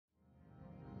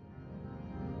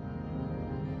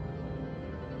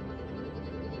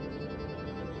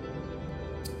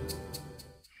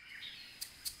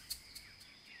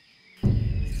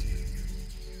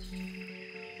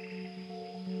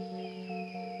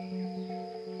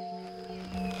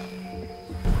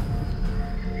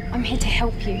I'm here to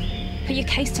help you. Put your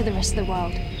case to the rest of the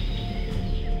world.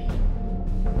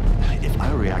 If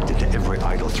I reacted to every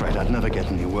idle threat, I'd never get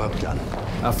any work done.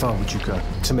 How far would you go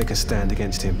to make a stand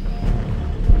against him?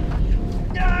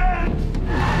 I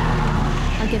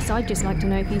guess I'd just like to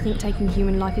know if you think taking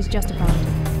human life is justified.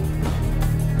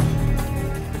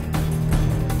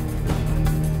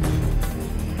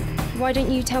 Why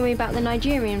don't you tell me about the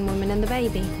Nigerian woman and the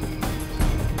baby?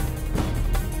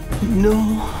 No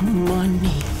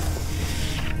money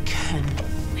can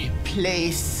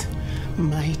replace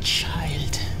my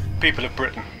child. People of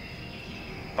Britain,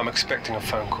 I'm expecting a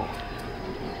phone call.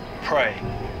 Pray,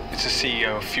 it's the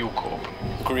CEO of Fuel Corp,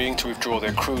 agreeing to withdraw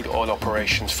their crude oil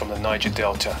operations from the Niger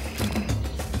Delta.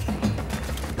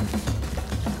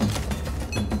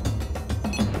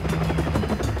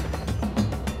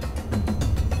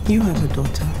 You have a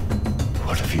daughter.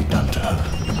 What have you done to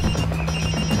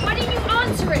her? Why didn't you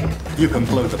answer it? You can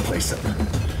blow the place up.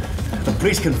 The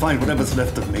police can find whatever's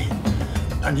left of me.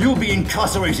 And you'll be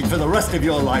incarcerated for the rest of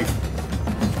your life.